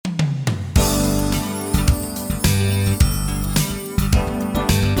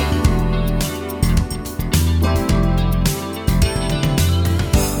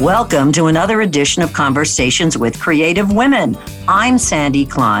Welcome to another edition of Conversations with Creative Women. I'm Sandy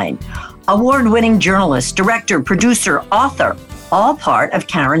Klein, award-winning journalist, director, producer, author, all part of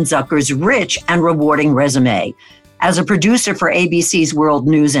Karen Zucker's rich and rewarding resume. As a producer for ABC's World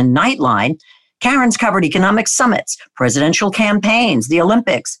News and Nightline, Karen's covered economic summits, presidential campaigns, the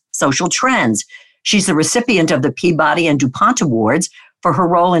Olympics, social trends. She's the recipient of the Peabody and DuPont Awards for her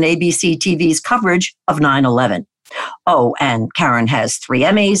role in ABC TV's coverage of 9/11. Oh, and Karen has 3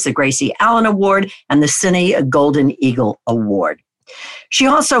 Emmys, the Gracie Allen Award, and the Cine Golden Eagle Award. She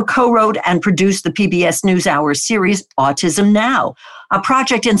also co-wrote and produced the PBS NewsHour series Autism Now, a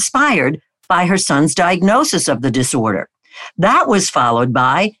project inspired by her son's diagnosis of the disorder. That was followed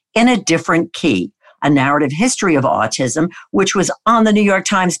by In a Different Key, a narrative history of autism, which was on the New York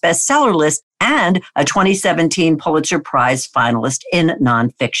Times bestseller list and a 2017 Pulitzer Prize finalist in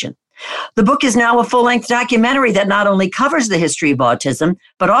nonfiction. The book is now a full-length documentary that not only covers the history of autism,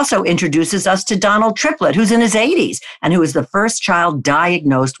 but also introduces us to Donald Triplett, who's in his 80s and who is the first child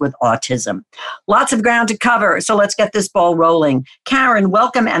diagnosed with autism. Lots of ground to cover, so let's get this ball rolling. Karen,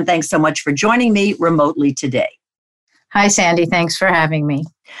 welcome, and thanks so much for joining me remotely today. Hi, Sandy. Thanks for having me.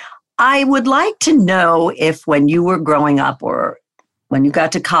 I would like to know if when you were growing up or when you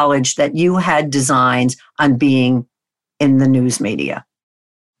got to college that you had designs on being in the news media.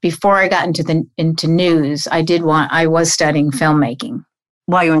 Before I got into news, I was studying filmmaking.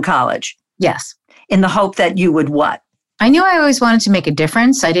 While you were in college? Yes. In the hope that you would what? I knew I always wanted to make a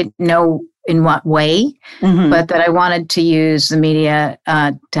difference. I didn't know in what way, but that I wanted to use the media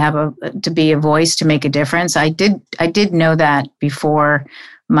to be a voice to make a difference. I did know that before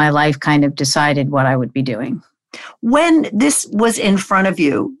my life kind of decided what I would be doing. When this was in front of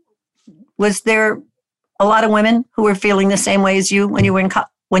you, was there a lot of women who were feeling the same way as you when you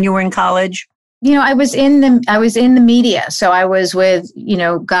were in college? You know, I was in the media, so I was with,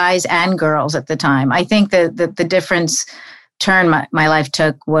 guys and girls at the time. I think that the difference turn my life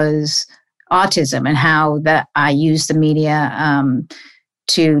took was autism and how that I used the media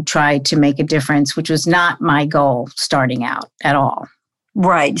to try to make a difference, which was not my goal starting out at all.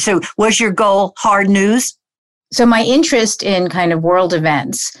 Right. So was your goal hard news? So my interest in kind of world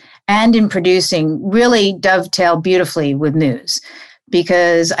events and in producing really dovetailed beautifully with news,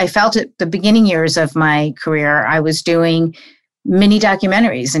 because I felt at the beginning years of my career, I was doing mini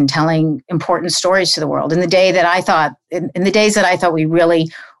documentaries and telling important stories to the world in the days that I thought we really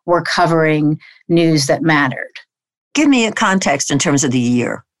were covering news that mattered. Give me a context in terms of the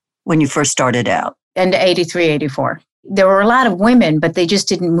year when you first started out. And 83, 84. There were a lot of women, but they just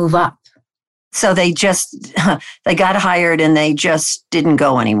didn't move up. So they got hired and they just didn't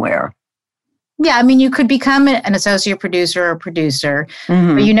go anywhere. Yeah, I mean, you could become an associate producer or producer,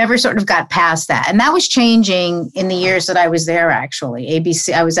 but you never sort of got past that. And that was changing in the years that I was there, actually.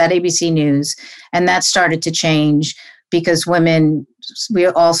 I was at ABC News, and that started to change because we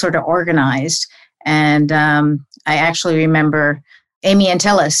all sort of organized. And I actually remember Amy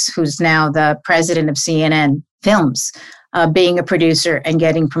Antilles, who's now the president of CNN Films, being a producer and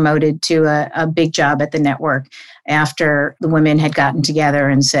getting promoted to a big job at the network after the women had gotten together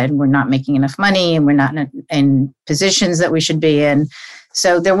and said, we're not making enough money and we're not in positions that we should be in.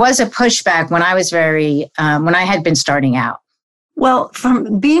 So there was a pushback when I was when I had been starting out. Well,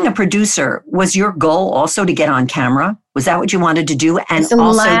 from being a producer, was your goal also to get on camera? Was that what you wanted to do? And it's the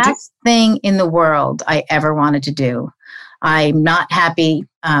last thing in the world I ever wanted to do. I'm not happy.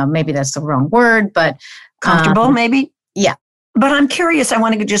 Maybe that's the wrong word, but comfortable, maybe? Yeah. But I'm curious, I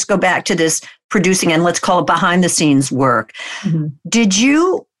want to just go back to this producing and let's call it behind the scenes work. Did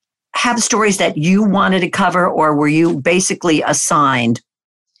you have stories that you wanted to cover or were you basically assigned?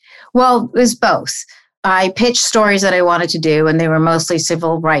 Well, it was both. I pitched stories that I wanted to do and they were mostly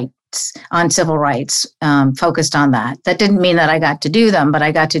civil rights, focused on that. That didn't mean that I got to do them, but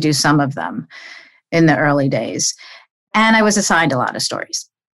I got to do some of them in the early days. And I was assigned a lot of stories.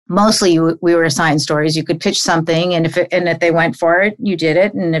 Mostly we were assigned stories. You could pitch something and if they went for it, you did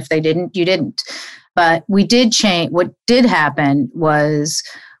it. And if they didn't, you didn't. But we did change. What did happen was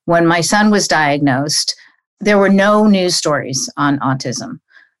when my son was diagnosed, there were no news stories on autism.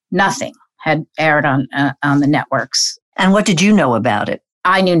 Nothing had aired on the networks. And what did you know about it?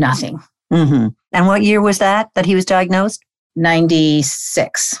 I knew nothing. And what year was that he was diagnosed?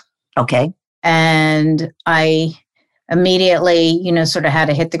 96. Okay. And I immediately, sort of had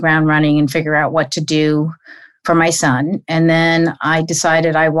to hit the ground running and figure out what to do for my son. And then I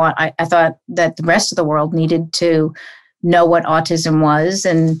decided I thought that the rest of the world needed to know what autism was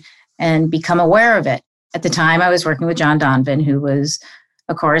and become aware of it. At the time, I was working with John Donvan, who was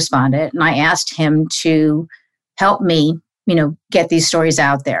a correspondent, and I asked him to help me get these stories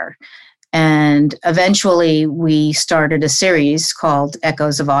out there. And eventually we started a series called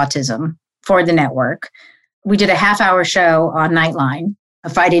Echoes of Autism for the network. We did a half-hour show on Nightline, a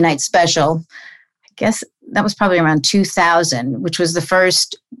Friday night special. I guess that was probably around 2000, which was the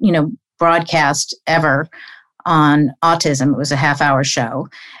first, broadcast ever on autism. It was a half-hour show.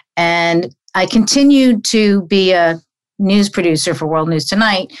 And I continued to be a news producer for World News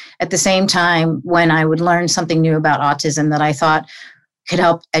Tonight at the same time when I would learn something new about autism that I thought could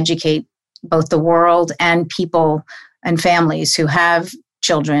help educate both the world and people and families who have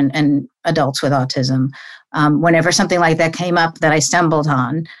children and adults with autism. Whenever something like that came up that I stumbled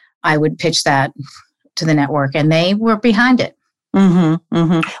on, I would pitch that to the network, and they were behind it. Mm-hmm,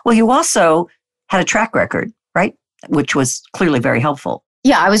 mm-hmm. Well, you also had a track record, right? Which was clearly very helpful.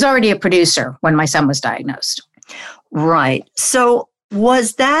 Yeah, I was already a producer when my son was diagnosed. Right. So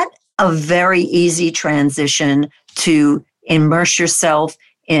was that a very easy transition to immerse yourself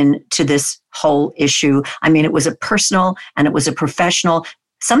into this whole issue? I mean, it was a personal and it was a professional.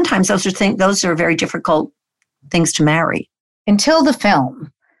 Sometimes those are very difficult things to marry. Until the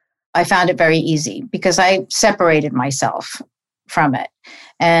film, I found it very easy because I separated myself from it.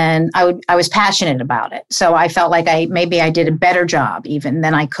 And I was passionate about it. So I felt like maybe I did a better job even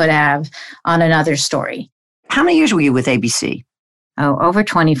than I could have on another story. How many years were you with ABC? Oh, over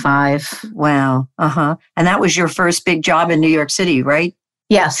 25. Wow. Uh-huh. And that was your first big job in New York City, right?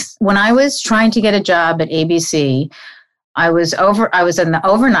 Yes. When I was trying to get a job at ABC, I was in the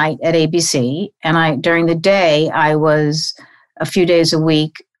overnight at ABC, and during the day, I was a few days a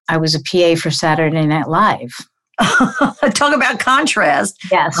week, I was a PA for Saturday Night Live. Talk about contrast.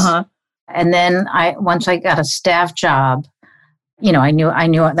 Yes. Uh-huh. And then once I got a staff job, I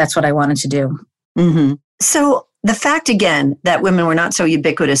knew that's what I wanted to do. Mm-hmm. So the fact again that women were not so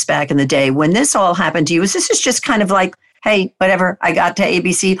ubiquitous back in the day, when this all happened to you, is this just kind of like, hey, whatever, I got to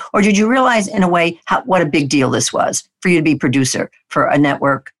ABC? Or did you realize in a way what a big deal this was for you to be producer for a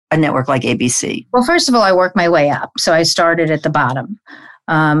network like ABC? Well, first of all, I worked my way up. So I started at the bottom.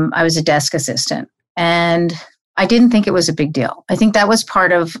 I was a desk assistant, and I didn't think it was a big deal. I think that was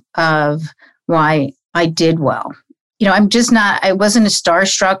part of why I did well. I wasn't a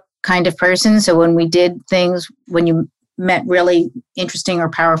starstruck kind of person. So when we did things, when you met really interesting or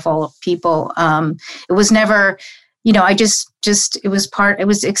powerful people, it was never, it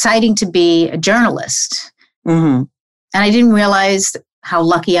was exciting to be a journalist. Mm-hmm. And I didn't realize how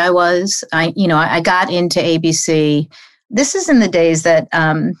lucky I was. I got into ABC. This is in the days that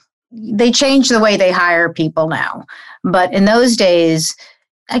they changed the way they hire people now. But in those days,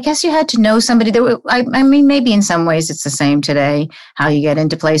 I guess you had to know somebody. I mean, maybe in some ways it's the same today, how you get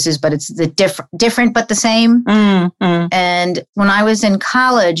into places, but it's the different but the same. Mm-hmm. And when I was in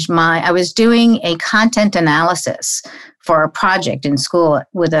college, I was doing a content analysis for a project in school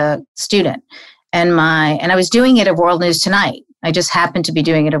with a student. And I was doing it at World News Tonight. I just happened to be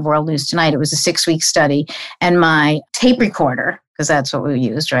doing it at World News Tonight. It was a 6-week study. And my tape recorder, because that's what we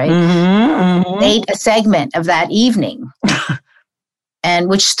used, right? Mm-hmm, mm-hmm. Made a segment of that evening, and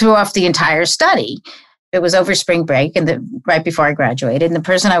which threw off the entire study. It was over spring break and right before I graduated. And the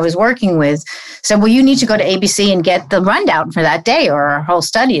person I was working with said, well, you need to go to ABC and get the rundown for that day or our whole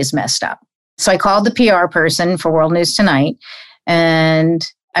study is messed up. So I called the PR person for World News Tonight. And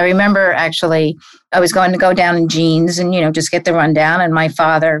I remember actually I was going to go down in jeans and, just get the rundown. And my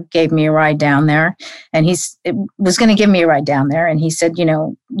father gave me a ride down there, and he was going to give me a ride down there. And he said,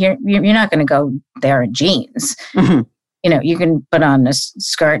 you're not going to go there in jeans. Mm-hmm. You can put on a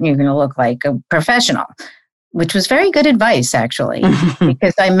skirt and you're going to look like a professional, which was very good advice, actually,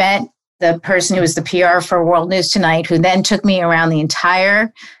 because I met the person who was the PR for World News Tonight, who then took me around the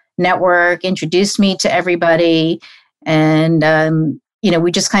entire network, introduced me to everybody. And,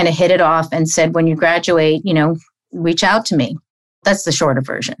 we just kind of hit it off and said, when you graduate, reach out to me. That's the shorter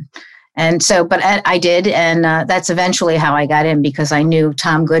version. And so, but I did. And that's eventually how I got in, because I knew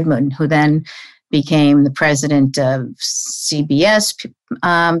Tom Goodman, who then became the president of CBS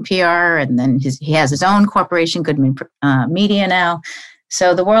PR, and then he has his own corporation, Goodman Media now.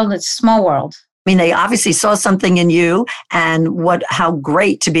 So the world, it's a small world. I mean, they obviously saw something in you, and how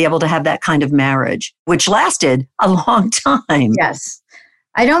great to be able to have that kind of marriage, which lasted a long time. Yes.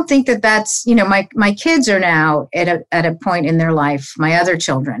 I don't think that's, my kids are now at a point in their life, my other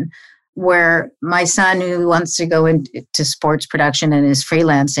children, where my son, who wants to go into sports production and is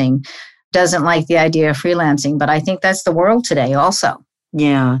freelancing, doesn't like the idea of freelancing. But I think that's the world today also.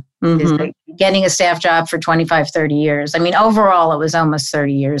 Yeah. Mm-hmm. Getting a staff job for 25, 30 years. I mean, overall, it was almost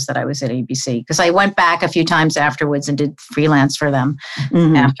 30 years that I was at ABC, because I went back a few times afterwards and did freelance for them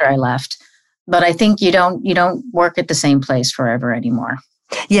after I left. But I think you don't work at the same place forever anymore.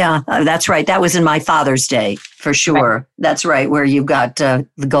 Yeah, that's right. That was in my father's day, for sure. Right. That's right, where you got the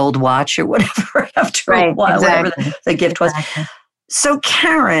gold watch or whatever after a while, exactly. Whatever the gift was. So,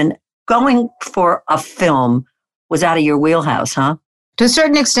 Karen, going for a film was out of your wheelhouse, huh? To a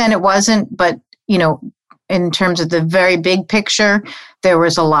certain extent, it wasn't. But, in terms of the very big picture, there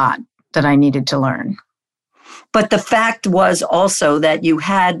was a lot that I needed to learn. But the fact was also that you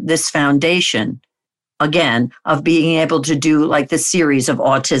had this foundation, again, of being able to do like the series of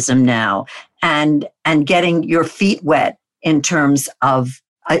Autism Now and getting your feet wet in terms of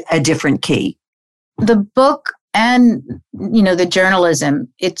a different key. The book and, the journalism,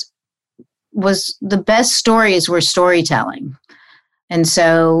 it was the best stories were storytelling. And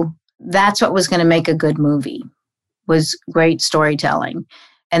so that's what was going to make a good movie, was great storytelling.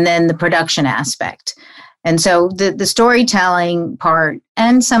 And then the production aspect. And so the storytelling part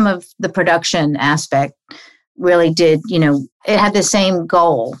and some of the production aspect really did, it had the same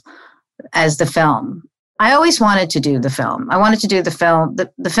goal as the film. I always wanted to do the film. I wanted to do the film.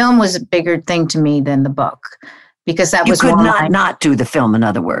 The film was a bigger thing to me than the book because that was you could not do the film, in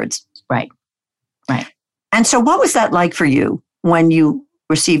other words. Right. And so what was that like for you when you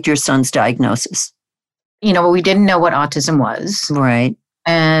received your son's diagnosis? We didn't know what autism was. Right.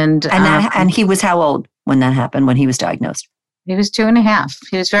 And he was how old when that happened, when he was diagnosed? He was 2.5.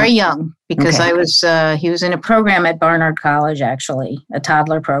 He was very young because he was in a program at Barnard College, actually, a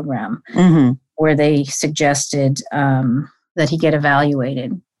toddler program, where they suggested that he get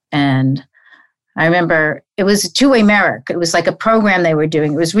evaluated. And I remember it was a two-way mirror. It was like a program they were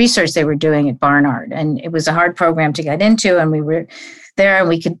doing. It was research they were doing at Barnard. And it was a hard program to get into. And we were there and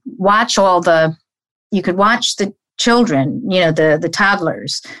we could watch you could watch the children, the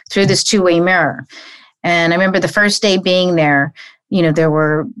toddlers through this two-way mirror. And I remember the first day being there, there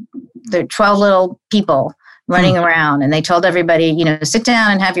were 12 little people running around and they told everybody, sit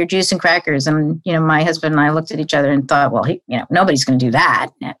down and have your juice and crackers. And, my husband and I looked at each other and thought, well, nobody's going to do that.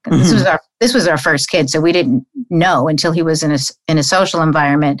 This was our first kid. So we didn't know until he was in a social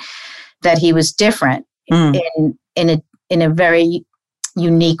environment that he was different in a very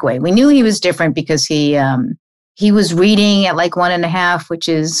unique way. We knew he was different because he was reading at like 1.5, which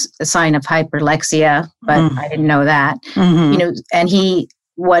is a sign of hyperlexia, but I didn't know that. And he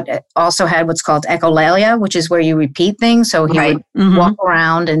also had what's called echolalia, which is where you repeat things. So he would walk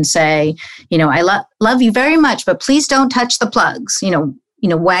around and say, I love you very much, but please don't touch the plugs,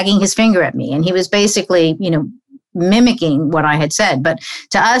 wagging his finger at me. And he was basically, mimicking what I had said. But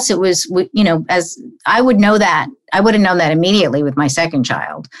to us, it was, as I would know that, I would have known that immediately with my second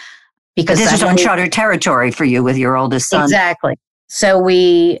child. Because this is uncharted territory for you with your oldest son. Exactly. So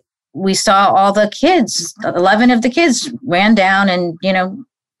we saw all the kids, 11 of the kids ran down and,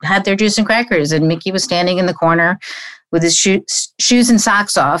 had their juice and crackers. And Mickey was standing in the corner with his shoes and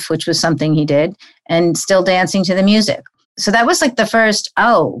socks off, which was something he did, and still dancing to the music. So that was like the first,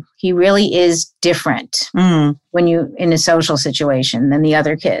 he really is different when you in a social situation than the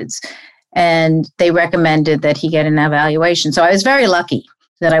other kids. And they recommended that he get an evaluation. So I was very lucky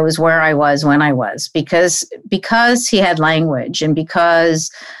that I was where I was when I was, because he had language and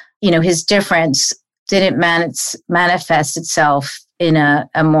because, his difference didn't manifest itself in a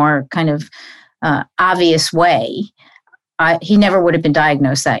more kind of obvious way. He never would have been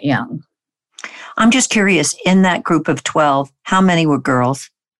diagnosed that young. I'm just curious, in that group of 12, how many were girls?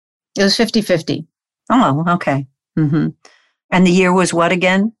 It was 50-50. Oh, okay. And the year was what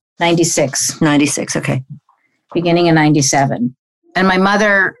again? 96. 96, okay. Beginning of 97. And my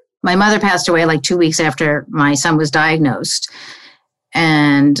mother passed away like 2 weeks after my son was diagnosed.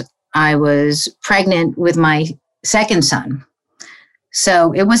 And I was pregnant with my second son.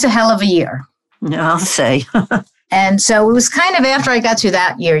 So it was a hell of a year. I'll say. And so it was kind of after I got through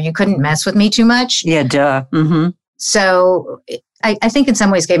that year, you couldn't mess with me too much. Yeah, duh. So I think in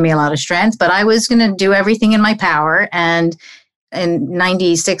some ways gave me a lot of strength, but I was going to do everything in my power. And in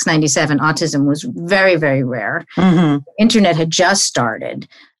 96, 97, autism was very, very rare. Internet had just started.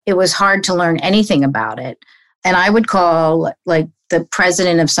 It was hard to learn anything about it. And I would call like the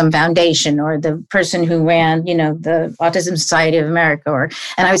president of some foundation or the person who ran, the Autism Society of America,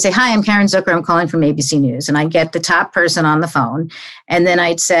 and I would say, hi, I'm Karen Zucker. I'm calling from ABC News. And I'd get the top person on the phone. And then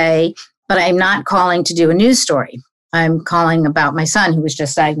I'd say, but I'm not calling to do a news story. I'm calling about my son who was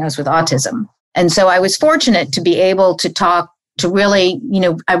just diagnosed with autism. And so I was fortunate to be able to talk to really,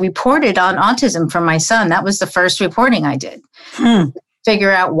 I reported on autism for my son. That was the first reporting I did.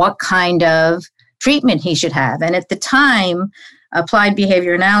 Figure out what kind of treatment he should have. And at the time, applied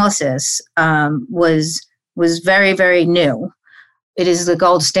behavior analysis was very, very new. it is the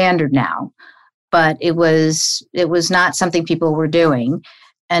gold standard now, but it was not something people were doing.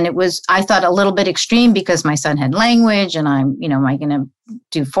 And it was, I thought, a little bit extreme because my son had language and am I going to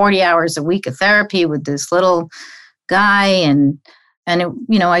do 40 hours a week of therapy with this little guy? And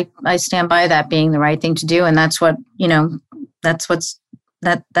it, I stand by that being the right thing to do. And that's what,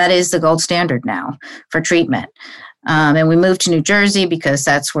 that is the gold standard now for treatment. And we moved to New Jersey because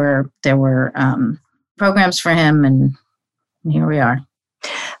that's where there were programs for him. And here we are.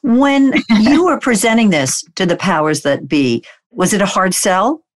 When you were presenting this to the powers that be, was it a hard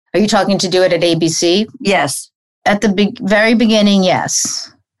sell? Are you talking to do it at ABC? Yes. At the very beginning,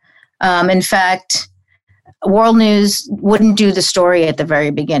 yes. In fact, World News wouldn't do the story at the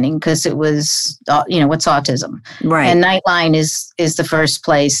very beginning because it was, what's autism? Right. And Nightline is the first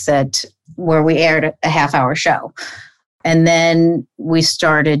place where we aired a half-hour show. And then we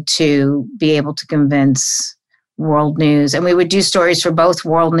started to be able to convince World News. And we would do stories for both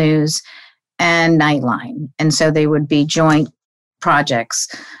World News and Nightline. And so they would be joint projects,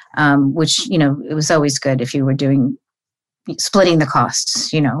 which, it was always good if you were splitting the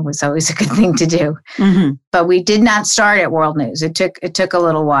costs, was always a good thing to do. Mm-hmm. But we did not start at World News. It took a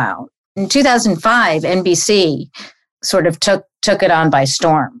little while. In 2005, NBC sort of took it on by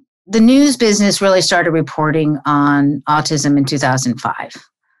storm. The news business really started reporting on autism in 2005.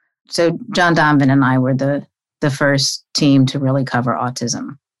 So John Donvan and I were the first team to really cover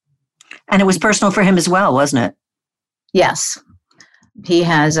autism. And it was personal for him as well, wasn't it? Yes. He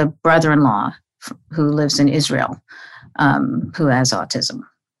has a brother-in-law who lives in Israel, who has autism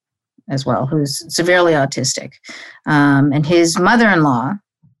as well, who's severely autistic. And his mother-in-law,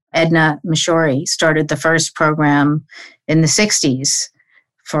 Edna Mashori, started the first program in the 60s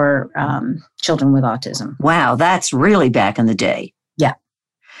for children with autism. Wow, that's really back in the day. Yeah.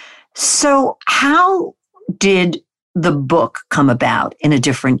 So how did the book come about in A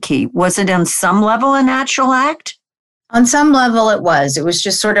Different Key? Was it on some level a natural act? On some level, it was. It was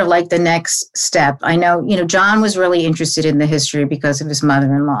just sort of like the next step. I know, John was really interested in the history because of his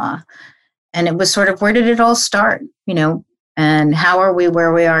mother-in-law. And it was sort of, where did it all start? And how are we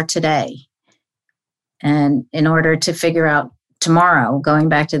where we are today? And in order to figure out tomorrow, going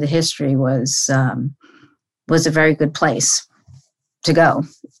back to the history was a very good place to go.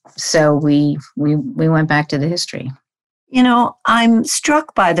 So we went back to the history. I'm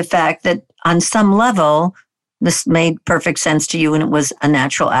struck by the fact that on some level, this made perfect sense to you and it was a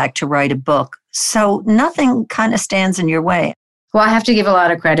natural act to write a book. So nothing kind of stands in your way. Well, I have to give a lot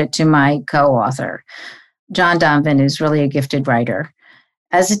of credit to my co-author. John Donvan is really a gifted writer.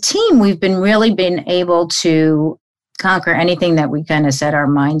 As a team, we've been able to conquer anything that we kind of set our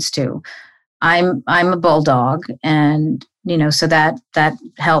minds to. I'm a bulldog, and so that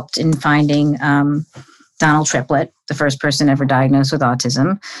helped in finding Donald Triplett, the first person ever diagnosed with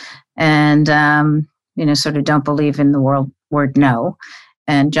autism, and sort of don't believe in the word no.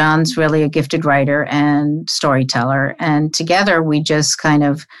 And John's really a gifted writer and storyteller, and together we just kind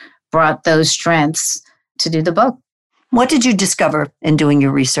of brought those strengths to do the book. What did you discover in doing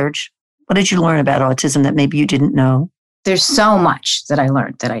your research? What did you learn about autism that maybe you didn't know? There's so much that I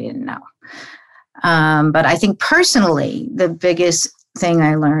learned that I didn't know. But I think personally, the biggest thing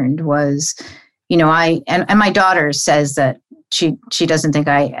I learned was, and my daughter says that she doesn't think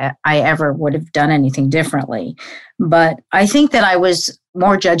I ever would have done anything differently. But I think that I was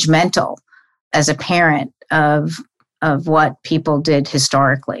more judgmental as a parent of what people did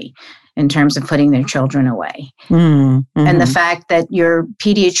historically in terms of putting their children away. Mm-hmm. And the fact that your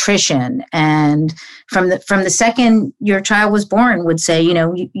pediatrician and from the second your child was born would say,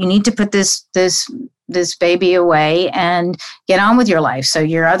 you need to put this baby away and get on with your life so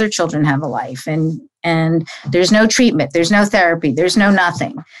your other children have a life. And there's no treatment, there's no therapy, there's no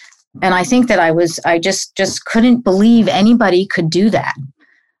nothing. And I think that I just couldn't believe anybody could do that,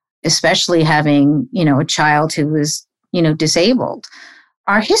 especially having, a child who was, disabled.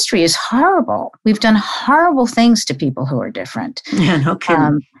 Our history is horrible. We've done horrible things to people who are different. Yeah, no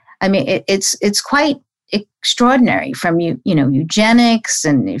kidding. It's quite extraordinary, from eugenics,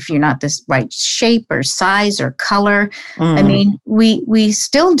 and if you're not this right shape or size or color. We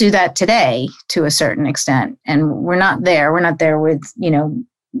still do that today to a certain extent, and we're not there. We're not there with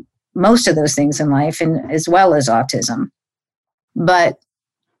most of those things in life, and as well as autism. But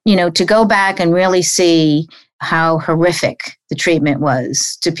to go back and really see how horrific the treatment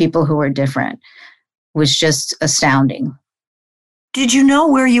was to people who were different was just astounding. Did you know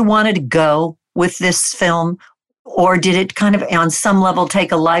where you wanted to go with this film? Or did it kind of on some level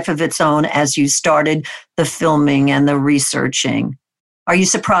take a life of its own as you started the filming and the researching? Are you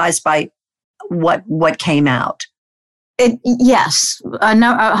surprised by what came out? Yes, a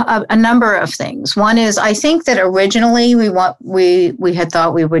number of things. One is, I think that originally we had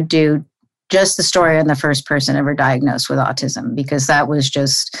thought we would do just the story on the first person ever diagnosed with autism, because that was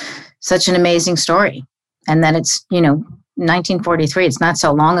just such an amazing story. And then it's, 1943, it's not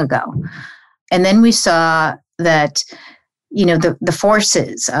so long ago. And then we saw that, the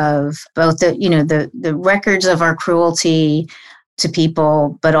forces of both the records of our cruelty to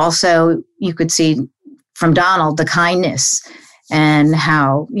people, but also you could see from Donald the kindness, and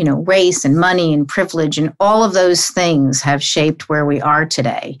how, race and money and privilege and all of those things have shaped where we are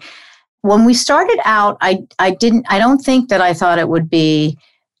today. When we started out, I don't think that I thought it would be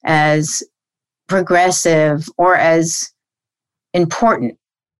as progressive or as important.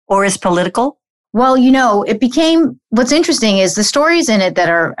 Or as political? Well, it became, what's interesting is the stories in it that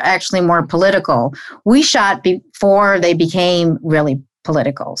are actually more political, we shot before they became really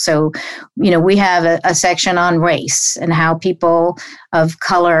political. So, we have a section on race and how people of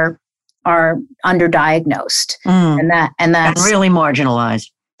color are underdiagnosed. And that's really marginalized.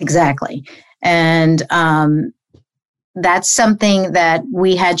 Exactly. And that's something that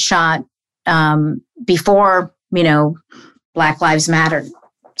we had shot before, Black Lives Matter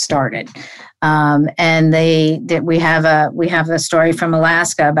started. And we have a story from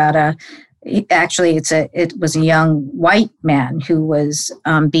Alaska about it was a young white man who was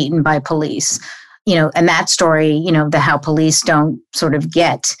beaten by police, and that story, how police don't sort of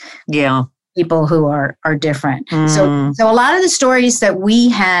get people who are different. So a lot of the stories that we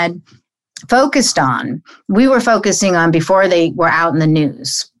had focused on, we were focusing on before they were out in the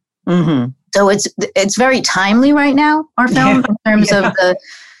news. Mm-hmm. So it's very timely right now, our film, in terms of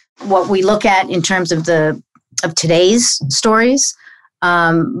what we look at in terms of today's stories.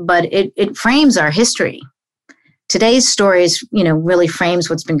 But it frames our history. Today's stories, really frames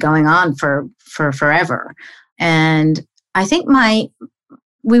what's been going on for forever. And I think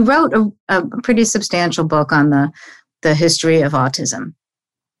we wrote a pretty substantial book on the history of autism,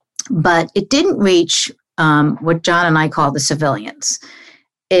 but it didn't reach what John and I call the civilians.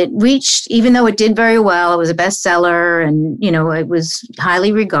 It reached, even though it did very well, it was a bestseller and, it was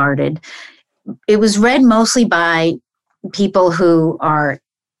highly regarded. It was read mostly by people who are,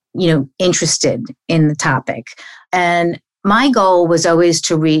 interested in the topic. And my goal was always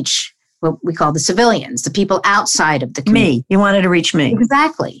to reach what we call the civilians, the people outside of the community. Me. You wanted to reach me.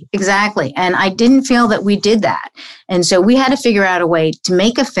 Exactly. And I didn't feel that we did that. And so we had to figure out a way to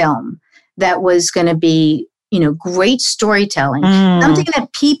make a film that was going to be, great storytelling, something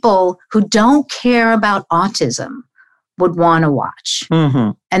that people who don't care about autism would want to watch.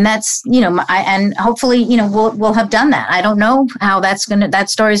 Mm-hmm. And that's, and hopefully, we'll have done that. I don't know how that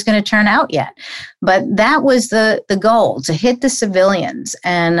story is going to turn out yet, but that was the goal, to hit the civilians.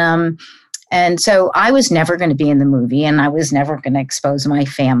 And so I was never going to be in the movie, and I was never going to expose my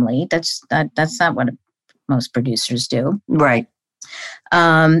family. That's not what most producers do. Right.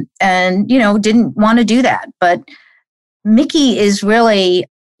 And, didn't want to do that. But Mickey is really,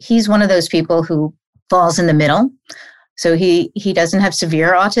 he's one of those people who falls in the middle. So he doesn't have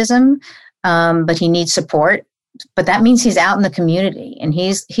severe autism, but he needs support. But that means he's out in the community, and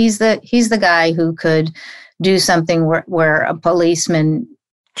he's the guy who could do something where a policeman.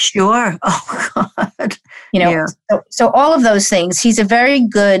 Sure. Oh God. So all of those things. He's a very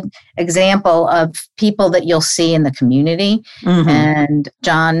good example of people that you'll see in the community. Mm-hmm. And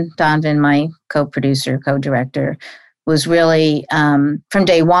John Donovan, my co-producer, co-director, was really from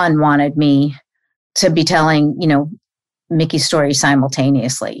day one wanted me to be telling, Mickey's story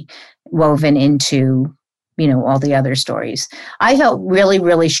simultaneously, woven into, all the other stories. I felt really,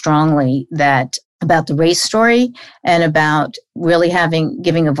 really strongly about the race story and about really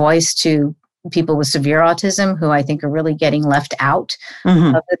giving a voice to people with severe autism, who I think are really getting left out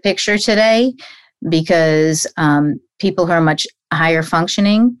of the picture today, because people who are much higher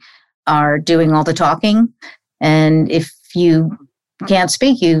functioning are doing all the talking. And if you can't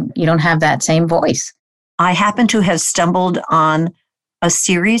speak, you don't have that same voice. I happen to have stumbled on a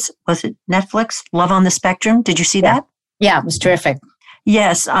series. Was it Netflix? Love on the Spectrum. Did you see that? Yeah, it was terrific.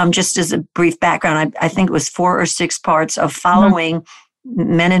 Yes. Just as a brief background, I think it was 4 or 6 parts of following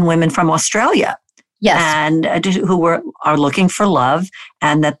men and women from Australia. Yes. And who are looking for love,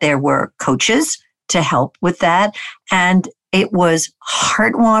 and that there were coaches to help with that. And it was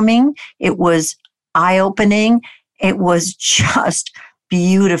heartwarming. It was eye-opening. It was just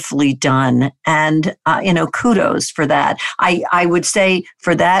beautifully done. And, kudos for that. I would say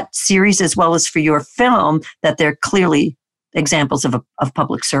for that series, as well as for your film, that they're clearly examples of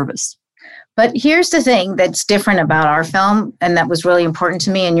public service. But here's the thing that's different about our film, and that was really important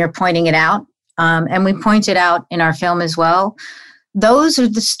to me, and you're pointing it out. and we pointed out in our film as well, those are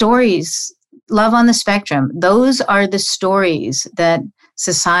the stories, Love on the Spectrum, those are the stories that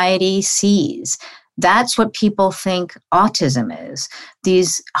society sees. That's what people think autism is.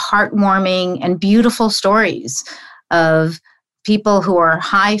 These heartwarming and beautiful stories of people who are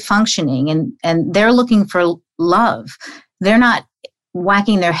high functioning and they're looking for love. They're not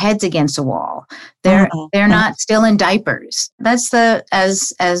whacking their heads against a wall. They're not still in diapers. That's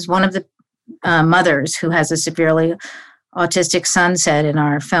as one of the mothers who has a severely autistic son said in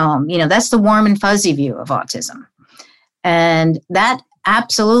our film, that's the warm and fuzzy view of autism. And that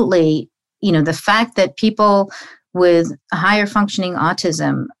absolutely, the fact that people with higher functioning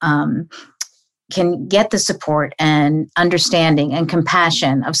autism can get the support and understanding and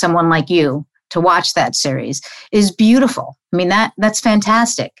compassion of someone like you to watch that series is beautiful. I mean, that's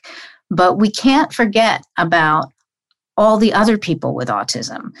fantastic. But we can't forget about all the other people with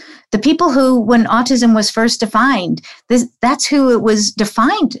autism. The people who, when autism was first defined, that's who it was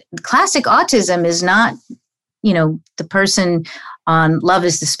defined. Classic autism is not, the person on Love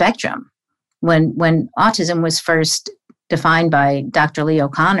is the Spectrum. When autism was first defined by Dr. Lee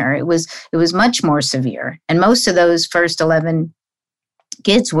O'Connor, it was much more severe. And most of those first 11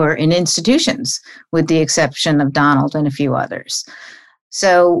 kids were in institutions, with the exception of Donald and a few others.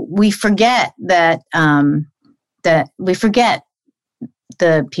 So we forget that we forget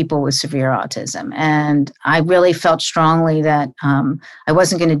the people with severe autism. And I really felt strongly that I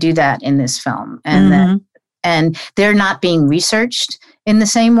wasn't going to do that in this film, and they're not being researched in the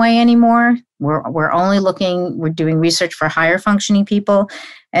same way anymore. We're doing research for higher functioning people.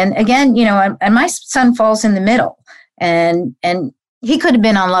 And again, and my son falls in the middle, and he could have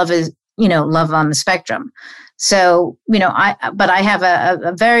been on Love on the Spectrum. So, but I have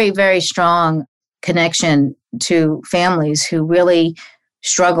a very, very strong connection to families who really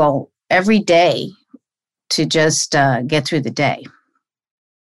struggle every day to just get through the day.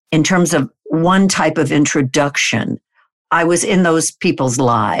 In terms of one type of introduction, I was in those people's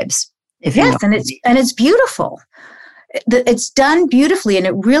lives. Yes, and it's beautiful. It's done beautifully, and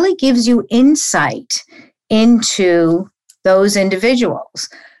it really gives you insight into those individuals.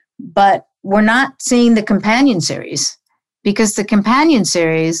 But we're not seeing the companion series, because the companion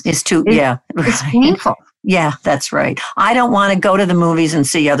series it's painful. Yeah, that's right. I don't want to go to the movies and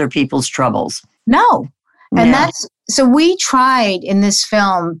see other people's troubles. No. And so we tried in this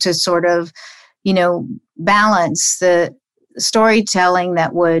film to sort of, balance the storytelling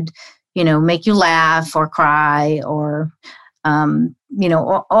that would, make you laugh or cry or,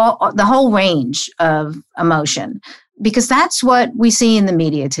 all, the whole range of emotion, because that's what we see in the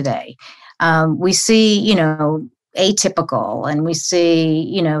media today. We see, Atypical, and we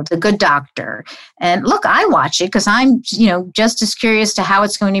see, The Good Doctor. And look, I watch it because I'm, just as curious to how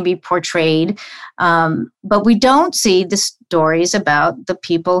it's going to be portrayed. But we don't see the stories about the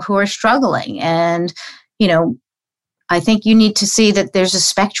people who are struggling. And, I think you need to see that there's a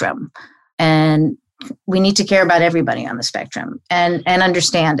spectrum, and we need to care about everybody on the spectrum and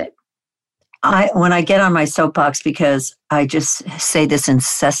understand it. When I get on my soapbox, because I just say this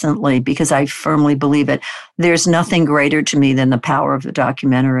incessantly because I firmly believe it, there's nothing greater to me than the power of the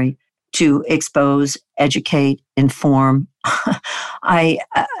documentary to expose, educate, inform. I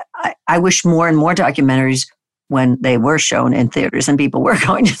wish more and more documentaries, when they were shown in theaters and people were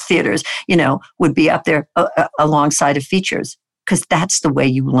going to theaters, would be up there alongside of features, because that's the way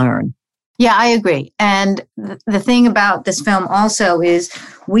you learn. Yeah, I agree. And the thing about this film also is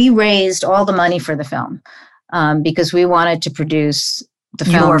we raised all the money for the film because we wanted to produce the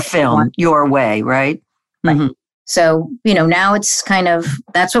film. Your film, your way, right? Right. Mm-hmm. So, now it's kind of,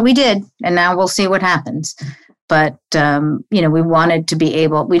 that's what we did. And now we'll see what happens. But, we wanted to be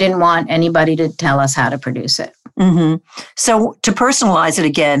able, we didn't want anybody to tell us how to produce it. Mm-hmm. So to personalize it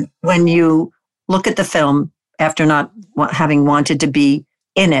again, when you look at the film after not having wanted to be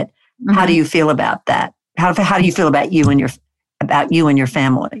in it, mm-hmm. How do you feel about that? How do you feel about you and your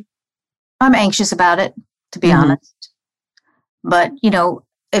family? I'm anxious about it, to be mm-hmm. honest. But,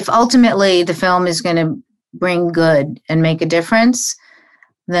 if ultimately the film is going to bring good and make a difference,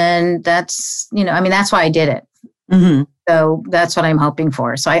 then that's, that's why I did it. Mm-hmm. So that's what I'm hoping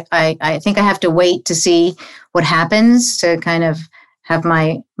for. So I think I have to wait to see what happens to kind of have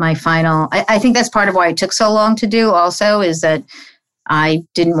my final. I think that's part of why it took so long to do also, is that I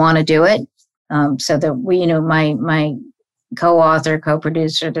didn't want to do it. So that we, my co-author,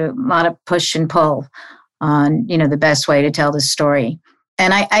 co-producer, did a lot of push and pull on, the best way to tell this story.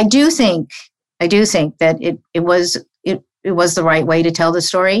 And I do think that it was the right way to tell the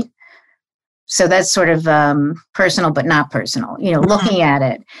story. So that's sort of personal, but not personal, looking at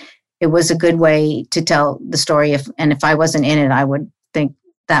it. it was a good way to tell the story. If I wasn't in it, I would think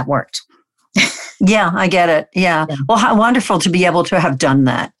that worked. Yeah, I get it. Yeah. Well, how wonderful to be able to have done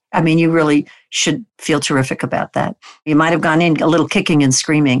that. I mean, you really should feel terrific about that. You might have gone in a little kicking and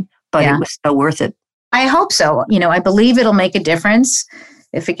screaming, but it was so worth it. I hope so. I believe it'll make a difference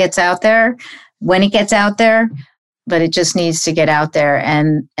if it gets out there, when it gets out there, but it just needs to get out there.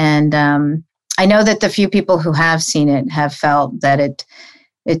 And I know that the few people who have seen it have felt that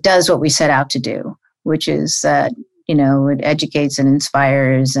it does what we set out to do, which is that, it educates and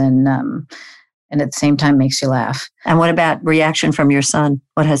inspires and at the same time makes you laugh. And what about reaction from your son?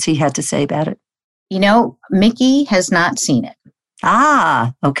 What has he had to say about it? Mickey has not seen it.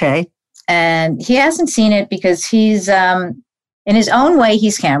 Ah, okay. And he hasn't seen it because he's, in his own way,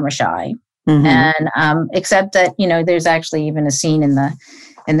 he's camera shy. Mm-hmm. And except that, there's actually even a scene in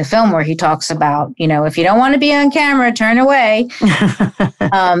the film where he talks about, if you don't want to be on camera, turn away.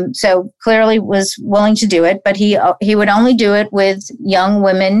 So clearly was willing to do it, but he would only do it with young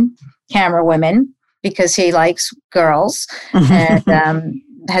women, camera women, because he likes girls and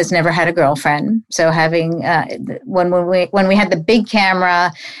has never had a girlfriend. So having when we had the big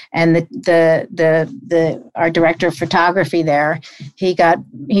camera and our director of photography there, he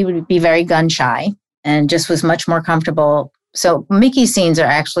would be very gun shy and just was much more comfortable. So Mickey's scenes are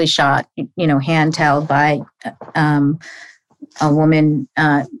actually shot, handheld by a woman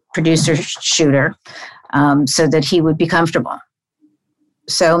producer shooter, so that he would be comfortable.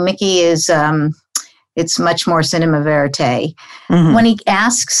 So Mickey is, it's much more cinema verite. Mm-hmm. When he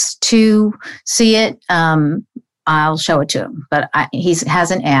asks to see it, I'll show it to him, but he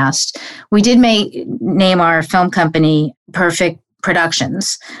hasn't asked. We did name our film company Perfect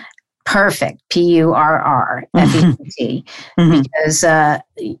Productions. Perfect, Purrfect, because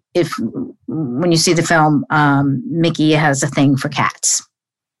when you see the film, Mickey has a thing for cats.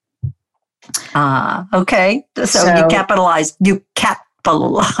 Okay. So you capitalized.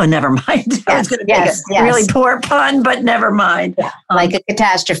 Oh, never mind. Yes, I was going to make a really poor pun, but never mind. Yeah, like a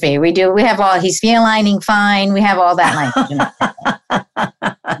catastrophe. We have he's feline fine. We have all that language.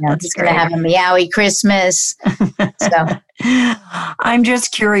 He's going to have a meowy Christmas. So I'm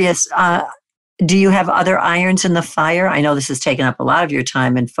just curious. Do you have other irons in the fire? I know this has taken up a lot of your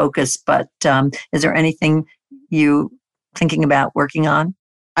time and focus, but is there anything you thinking about working on?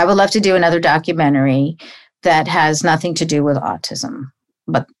 I would love to do another documentary that has nothing to do with autism,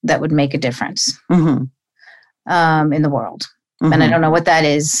 but that would make a difference in the world. Mm-hmm. And I don't know what that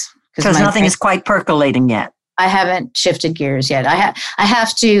is. Because nothing is quite percolating yet. I haven't shifted gears yet. I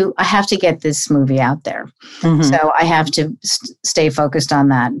have to get this movie out there. Mm-hmm. So I have to stay focused on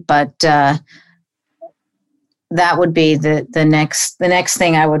that. But that would be the next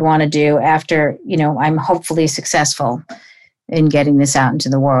thing I would want to do after, I'm hopefully successful in getting this out into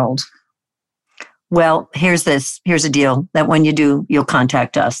the world. Well, here's a deal that when you do, you'll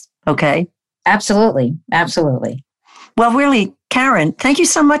contact us. Okay? Absolutely. Absolutely. Well, really, Karen, thank you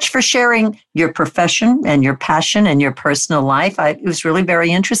so much for sharing your profession and your passion and your personal life. It was really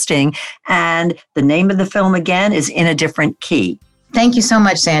very interesting. And the name of the film again is In a Different Key. Thank you so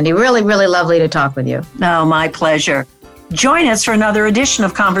much, Sandy. Really, really lovely to talk with you. Oh, my pleasure. Join us for another edition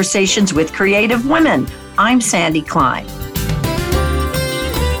of Conversations with Creative Women. I'm Sandy Klein.